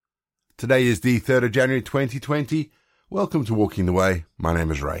Today is the 3rd of January 2020. Welcome to Walking the Way. My name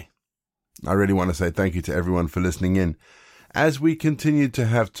is Ray. I really want to say thank you to everyone for listening in. As we continue to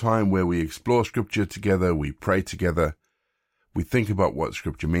have time where we explore Scripture together, we pray together, we think about what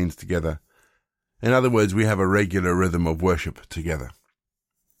Scripture means together. In other words, we have a regular rhythm of worship together.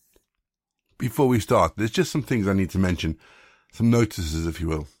 Before we start, there's just some things I need to mention, some notices, if you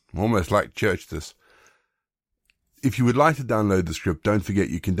will, almost like church this. If you would like to download the script, don't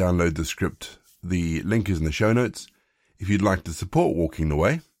forget you can download the script. The link is in the show notes. If you'd like to support Walking the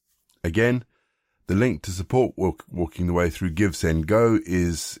Way, again, the link to support Walking the Way through GiveSendGo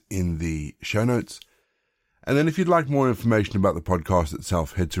is in the show notes. And then if you'd like more information about the podcast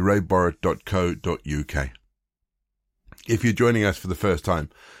itself, head to rayborrett.co.uk. If you're joining us for the first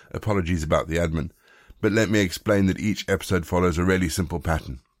time, apologies about the admin, but let me explain that each episode follows a really simple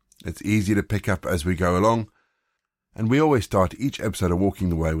pattern. It's easy to pick up as we go along, and we always start each episode of Walking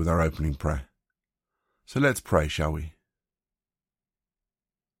the Way with our opening prayer. So let's pray, shall we?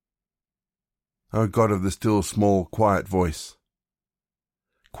 O God of the still, small, quiet voice,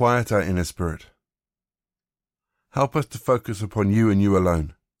 quiet our inner spirit. Help us to focus upon you and you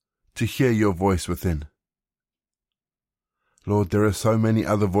alone, to hear your voice within. Lord, there are so many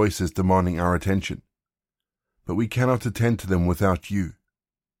other voices demanding our attention, but we cannot attend to them without you.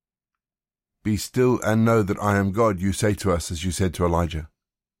 Be still and know that I am God, you say to us as you said to Elijah.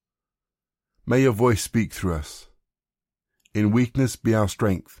 May your voice speak through us. In weakness be our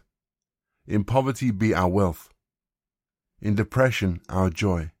strength. In poverty be our wealth. In depression our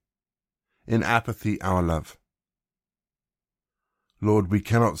joy. In apathy our love. Lord, we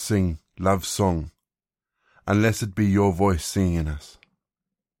cannot sing love's song unless it be your voice singing in us.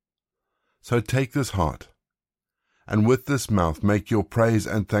 So take this heart, and with this mouth make your praise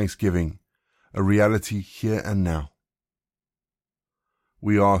and thanksgiving a reality here and now.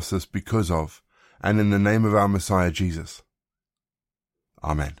 We ask this because of, and in the name of our Messiah Jesus.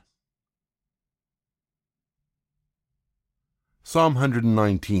 Amen. Psalm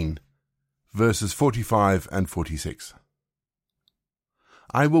 119, verses 45 and 46.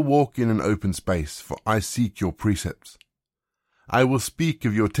 I will walk in an open space, for I seek your precepts. I will speak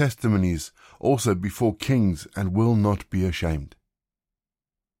of your testimonies also before kings, and will not be ashamed.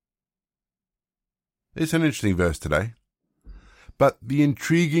 It's an interesting verse today, but the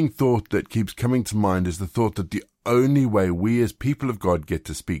intriguing thought that keeps coming to mind is the thought that the only way we as people of God get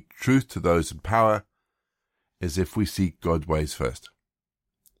to speak truth to those in power is if we seek God's ways first.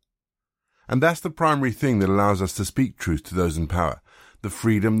 And that's the primary thing that allows us to speak truth to those in power, the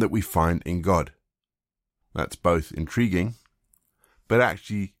freedom that we find in God. That's both intriguing, but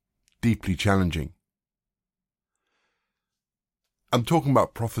actually deeply challenging. I'm talking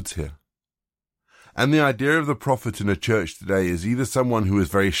about prophets here. And the idea of the prophet in a church today is either someone who is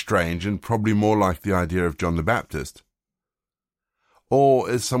very strange and probably more like the idea of John the Baptist, or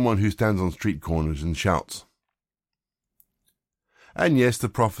is someone who stands on street corners and shouts. And yes, the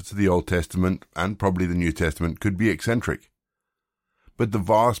prophets of the Old Testament, and probably the New Testament, could be eccentric. But the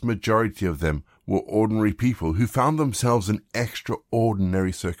vast majority of them were ordinary people who found themselves in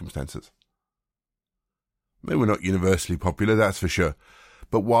extraordinary circumstances. They were not universally popular, that's for sure.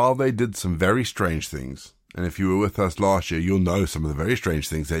 But while they did some very strange things, and if you were with us last year, you'll know some of the very strange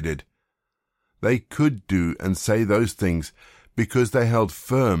things they did, they could do and say those things because they held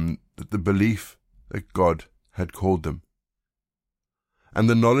firm that the belief that God had called them. And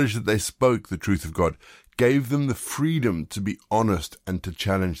the knowledge that they spoke the truth of God gave them the freedom to be honest and to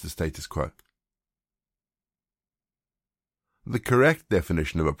challenge the status quo. The correct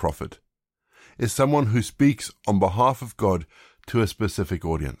definition of a prophet is someone who speaks on behalf of God to a specific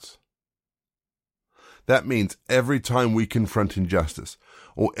audience. That means every time we confront injustice,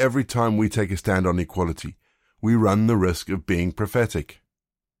 or every time we take a stand on equality, we run the risk of being prophetic.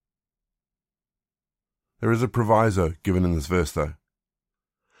 There is a proviso given in this verse, though.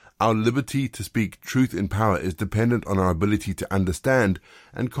 Our liberty to speak truth in power is dependent on our ability to understand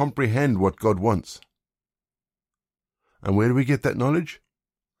and comprehend what God wants. And where do we get that knowledge?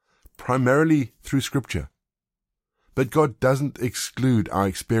 Primarily through Scripture. But God doesn't exclude our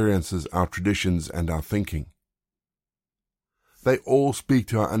experiences, our traditions, and our thinking. They all speak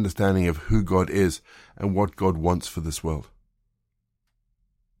to our understanding of who God is and what God wants for this world.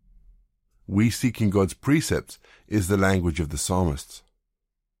 We seeking God's precepts is the language of the psalmists.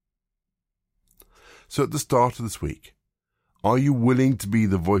 So at the start of this week, are you willing to be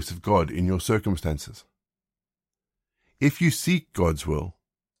the voice of God in your circumstances? If you seek God's will,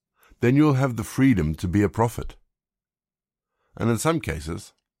 then you'll have the freedom to be a prophet. And in some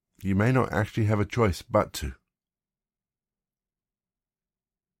cases, you may not actually have a choice but to.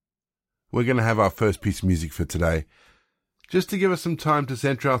 we're going to have our first piece of music for today, just to give us some time to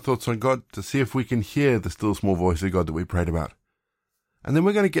center our thoughts on God, to see if we can hear the still small voice of God that we prayed about. And then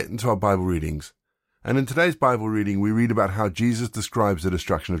we're going to get into our Bible readings. And in today's Bible reading, we read about how Jesus describes the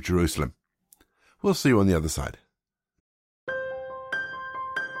destruction of Jerusalem. We'll see you on the other side.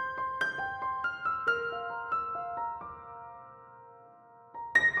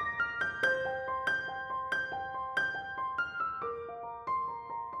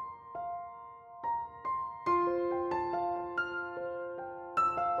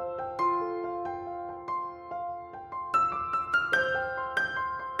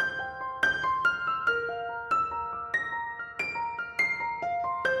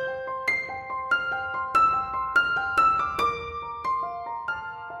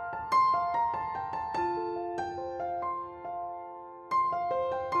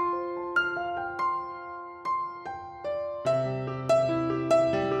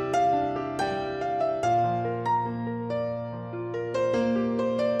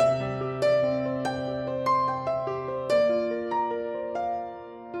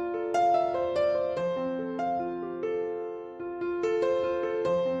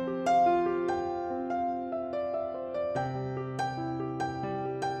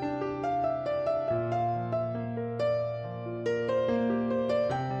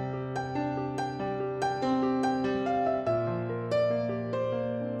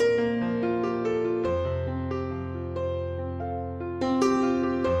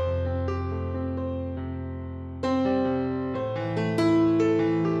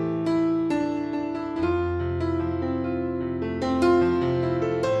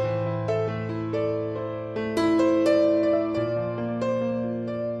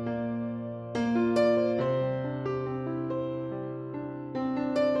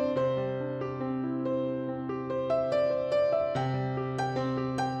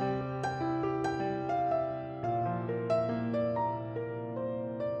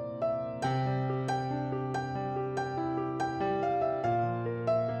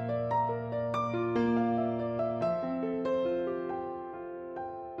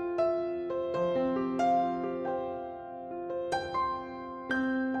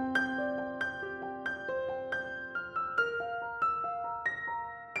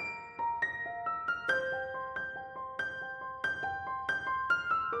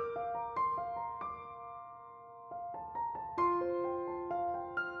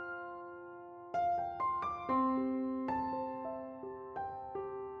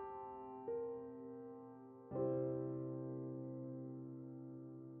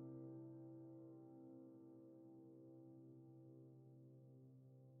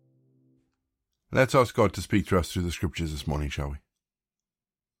 Let's ask God to speak to us through the scriptures this morning, shall we?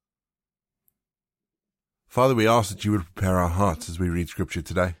 Father, we ask that you would prepare our hearts as we read scripture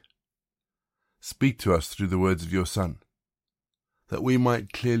today. Speak to us through the words of your Son, that we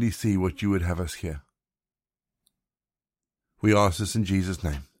might clearly see what you would have us hear. We ask this in Jesus'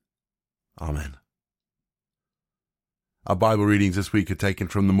 name. Amen. Our Bible readings this week are taken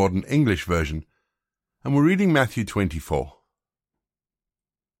from the Modern English Version, and we're reading Matthew 24.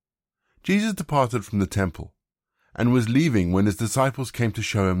 Jesus departed from the temple, and was leaving when his disciples came to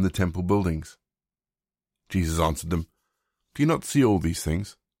show him the temple buildings. Jesus answered them, "Do you not see all these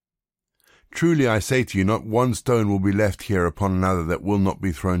things? Truly I say to you, not one stone will be left here upon another that will not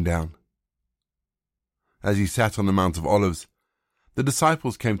be thrown down." As he sat on the Mount of Olives, the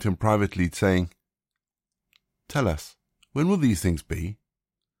disciples came to him privately, saying, "Tell us, when will these things be?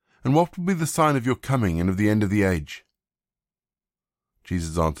 And what will be the sign of your coming and of the end of the age?"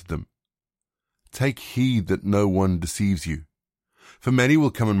 Jesus answered them, "Take heed that no one deceives you. For many will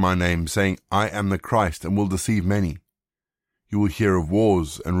come in my name, saying, 'I am the Christ,' and will deceive many. You will hear of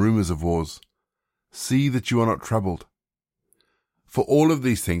wars and rumors of wars. See that you are not troubled. For all of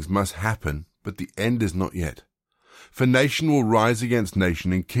these things must happen, but the end is not yet. For nation will rise against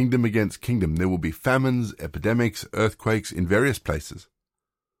nation, and kingdom against kingdom. There will be famines, epidemics, earthquakes in various places.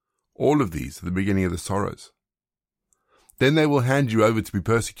 All of these are the beginning of the sorrows. Then they will hand you over to be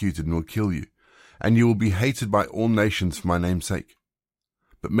persecuted and will kill you, and you will be hated by all nations for my name's sake.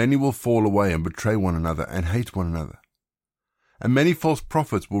 But many will fall away and betray one another and hate one another. And many false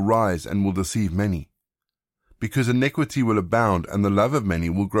prophets will rise and will deceive many, because iniquity will abound and the love of many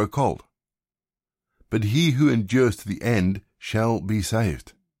will grow cold. But he who endures to the end shall be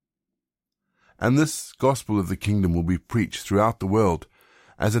saved. And this gospel of the kingdom will be preached throughout the world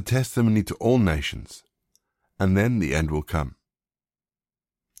as a testimony to all nations, and then the end will come.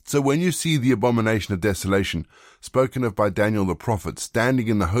 So when you see the abomination of desolation spoken of by Daniel the prophet standing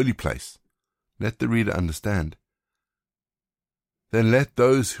in the holy place, let the reader understand. Then let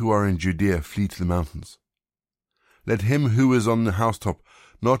those who are in Judea flee to the mountains. Let him who is on the housetop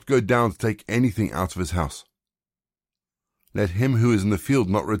not go down to take anything out of his house. Let him who is in the field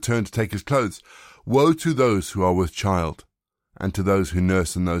not return to take his clothes. Woe to those who are with child, and to those who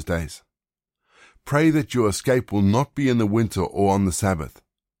nurse in those days. Pray that your escape will not be in the winter or on the Sabbath.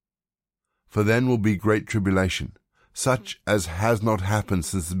 For then will be great tribulation, such as has not happened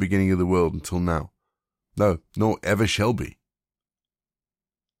since the beginning of the world until now. No, nor ever shall be.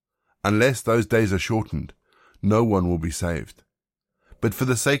 Unless those days are shortened, no one will be saved. But for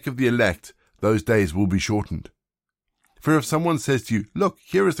the sake of the elect, those days will be shortened. For if someone says to you, "Look,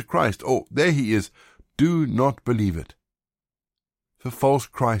 here is the Christ," or "There he is," do not believe it. For false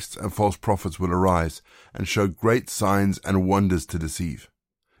Christs and false prophets will arise and show great signs and wonders to deceive,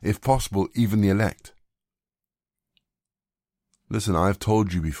 if possible, even the elect. Listen, I have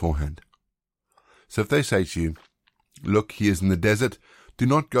told you beforehand. So if they say to you, "Look, he is in the desert," do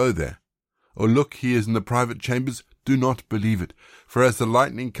not go there. Or, "Look, he is in the private chambers," do not believe it. For as the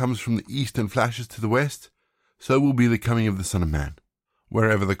lightning comes from the east and flashes to the west, so will be the coming of the Son of Man.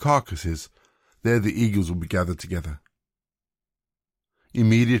 Wherever the carcass is, there the eagles will be gathered together.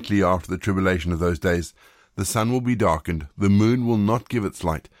 Immediately after the tribulation of those days, the sun will be darkened, the moon will not give its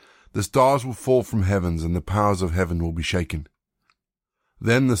light, the stars will fall from heavens, and the powers of heaven will be shaken.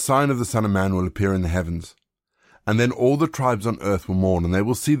 Then the sign of the Son of Man will appear in the heavens, and then all the tribes on earth will mourn, and they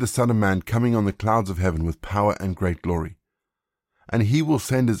will see the Son of Man coming on the clouds of heaven with power and great glory. And he will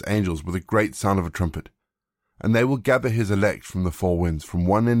send his angels with a great sound of a trumpet, and they will gather his elect from the four winds, from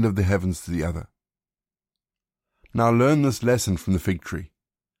one end of the heavens to the other. Now learn this lesson from the fig tree.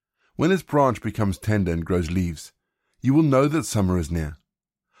 When its branch becomes tender and grows leaves, you will know that summer is near.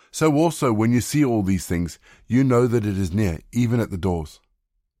 So also, when you see all these things, you know that it is near, even at the doors.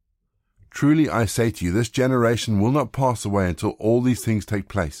 Truly I say to you, this generation will not pass away until all these things take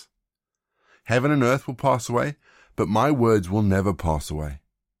place. Heaven and earth will pass away, but my words will never pass away.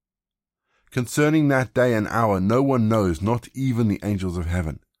 Concerning that day and hour no one knows, not even the angels of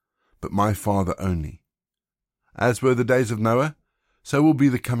heaven, but my Father only. As were the days of Noah, so will be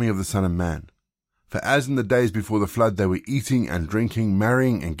the coming of the Son of Man. For as in the days before the flood they were eating and drinking,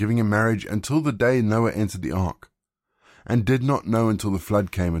 marrying and giving in marriage, until the day Noah entered the ark, and did not know until the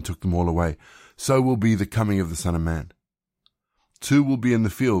flood came and took them all away, so will be the coming of the Son of Man. 2 will be in the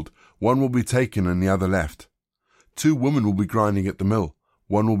field, one will be taken and the other left. 2 women will be grinding at the mill,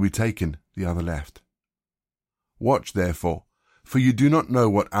 one will be taken, the other left. Watch therefore, for you do not know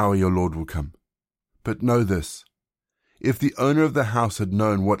what hour your Lord will come. But know this, if the owner of the house had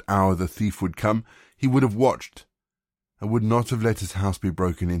known what hour the thief would come, he would have watched, and would not have let his house be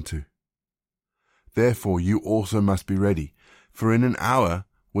broken into. Therefore you also must be ready, for in an hour,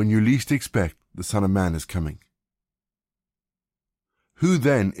 when you least expect, the Son of Man is coming. Who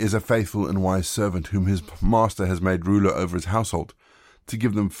then is a faithful and wise servant whom his master has made ruler over his household, to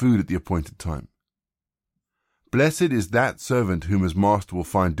give them food at the appointed time? Blessed is that servant whom his master will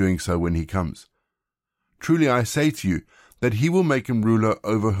find doing so when he comes. Truly I say to you, that he will make him ruler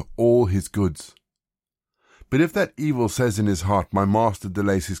over all his goods. But if that evil says in his heart, "My master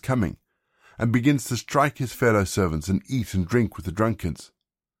delays his coming," and begins to strike his fellow servants and eat and drink with the drunkards,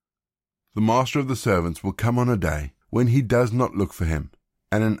 the master of the servants will come on a day when he does not look for him,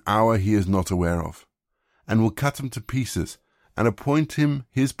 and an hour he is not aware of, and will cut him to pieces, and appoint him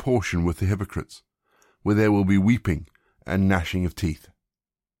his portion with the hypocrites, where there will be weeping and gnashing of teeth.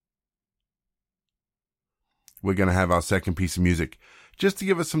 We're going to have our second piece of music, just to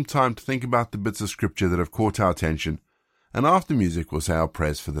give us some time to think about the bits of scripture that have caught our attention, and after music we'll say our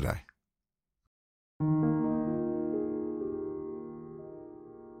prayers for the day.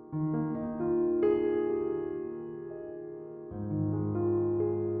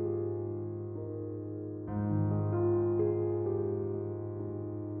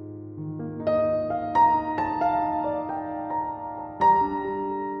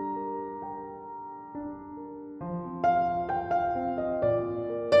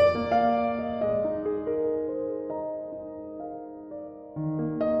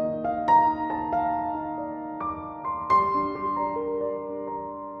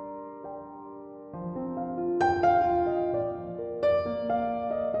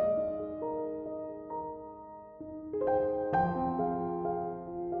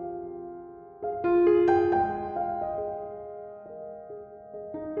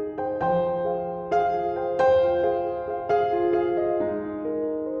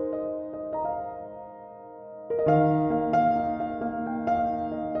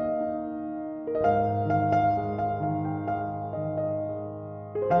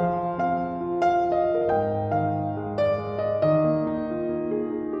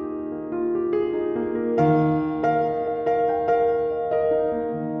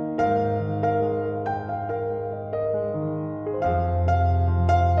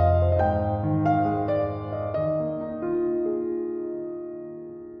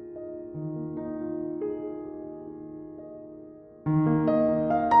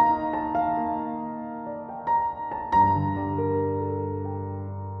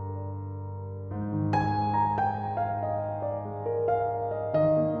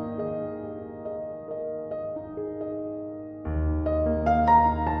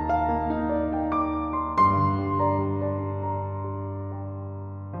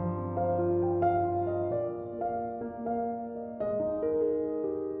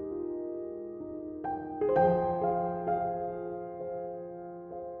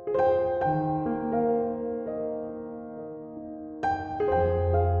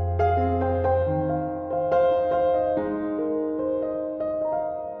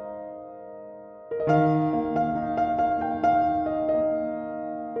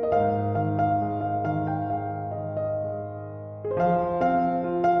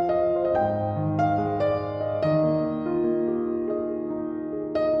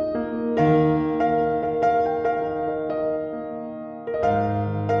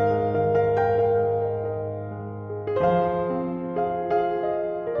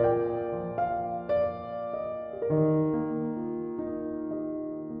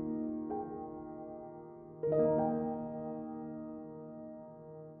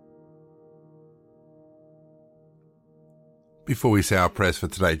 Before we say our prayers for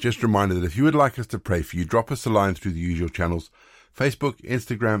today, just a reminder that if you would like us to pray for you, drop us a line through the usual channels: Facebook,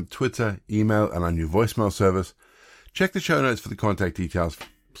 Instagram, Twitter, email, and our new voicemail service. Check the show notes for the contact details.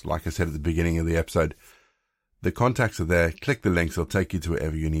 Like I said at the beginning of the episode, the contacts are there. Click the links. They'll take you to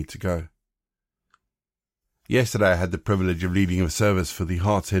wherever you need to go. Yesterday, I had the privilege of leading a service for the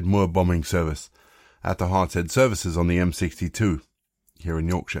Hartshead Moor bombing service at the Hartshead Services on the M62 here in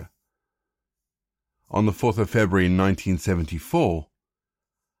Yorkshire. On the 4th of February 1974,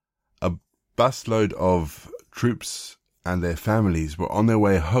 a busload of troops and their families were on their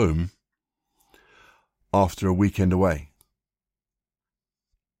way home after a weekend away.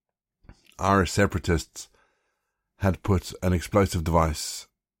 Irish separatists had put an explosive device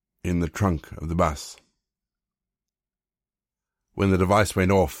in the trunk of the bus. When the device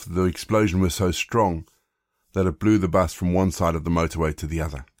went off, the explosion was so strong that it blew the bus from one side of the motorway to the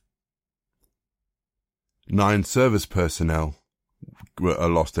other. 9 service personnel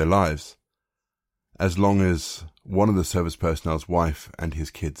lost their lives, as long as one of the service personnel's wife and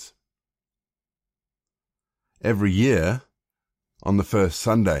his kids. Every year, on the first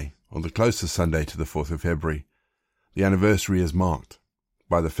Sunday, or the closest Sunday to the 4th of February, the anniversary is marked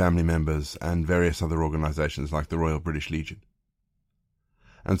by the family members and various other organisations like the Royal British Legion.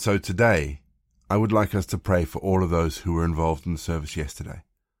 And so today, I would like us to pray for all of those who were involved in the service yesterday,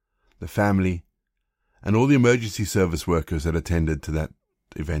 the family, and all the emergency service workers that attended to that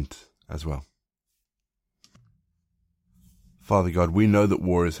event as well. Father God, we know that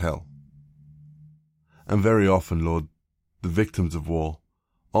war is hell. And very often, Lord, the victims of war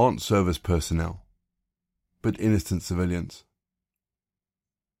aren't service personnel, but innocent civilians.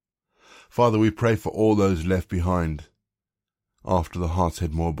 Father, we pray for all those left behind after the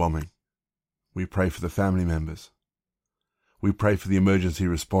Hartshead Moor bombing. We pray for the family members. We pray for the emergency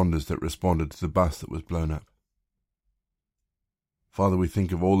responders that responded to the bus that was blown up. Father, we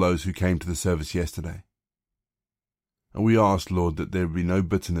think of all those who came to the service yesterday. And we ask, Lord, that there be no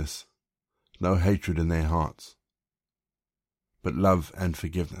bitterness, no hatred in their hearts, but love and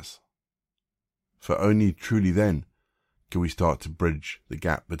forgiveness. For only truly then can we start to bridge the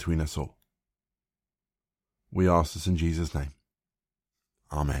gap between us all. We ask this in Jesus' name.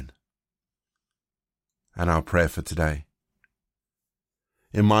 Amen. And our prayer for today.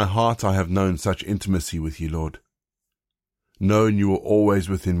 In my heart I have known such intimacy with you, Lord, known you are always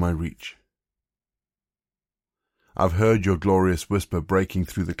within my reach. I've heard your glorious whisper breaking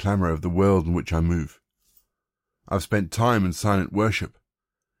through the clamour of the world in which I move. I've spent time in silent worship,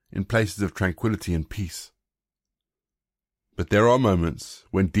 in places of tranquility and peace. But there are moments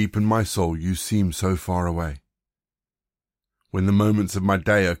when deep in my soul you seem so far away. When the moments of my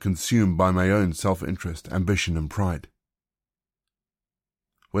day are consumed by my own self-interest, ambition and pride.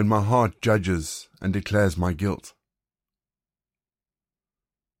 When my heart judges and declares my guilt.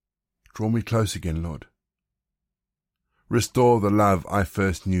 Draw me close again, Lord. Restore the love I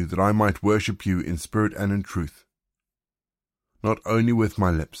first knew, that I might worship you in spirit and in truth, not only with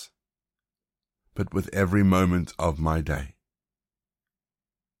my lips, but with every moment of my day.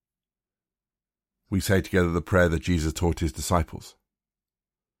 We say together the prayer that Jesus taught his disciples.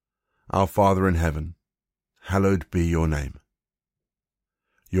 Our Father in heaven, hallowed be your name.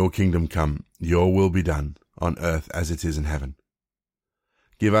 Your kingdom come, your will be done, on earth as it is in heaven.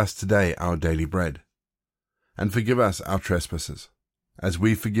 Give us today our daily bread, and forgive us our trespasses, as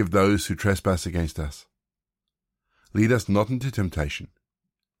we forgive those who trespass against us. Lead us not into temptation,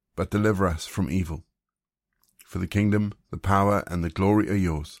 but deliver us from evil. For the kingdom, the power, and the glory are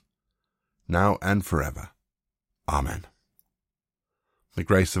yours, now and forever. Amen. The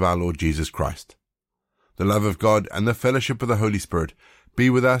grace of our Lord Jesus Christ, the love of God, and the fellowship of the Holy Spirit be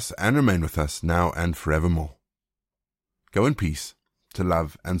with us and remain with us now and forevermore. Go in peace to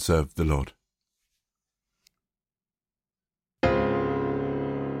love and serve the Lord.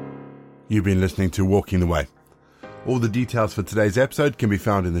 You've been listening to Walking the Way. All the details for today's episode can be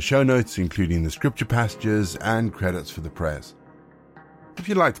found in the show notes, including the scripture passages and credits for the prayers. If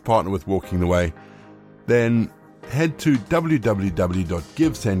you'd like to partner with Walking the Way, then head to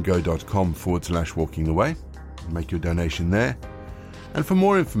www.givesendgo.com/walking the way. Make your donation there. And for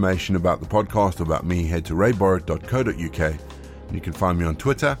more information about the podcast or about me, head to rayborrett.co.uk. You can find me on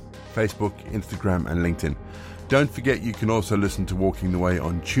Twitter, Facebook, Instagram and LinkedIn. Don't forget you can also listen to Walking the Way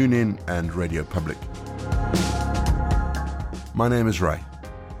on TuneIn and Radio Public. My name is Ray,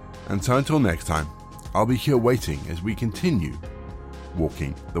 and so until next time, I'll be here waiting as we continue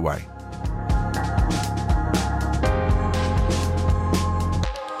walking the way.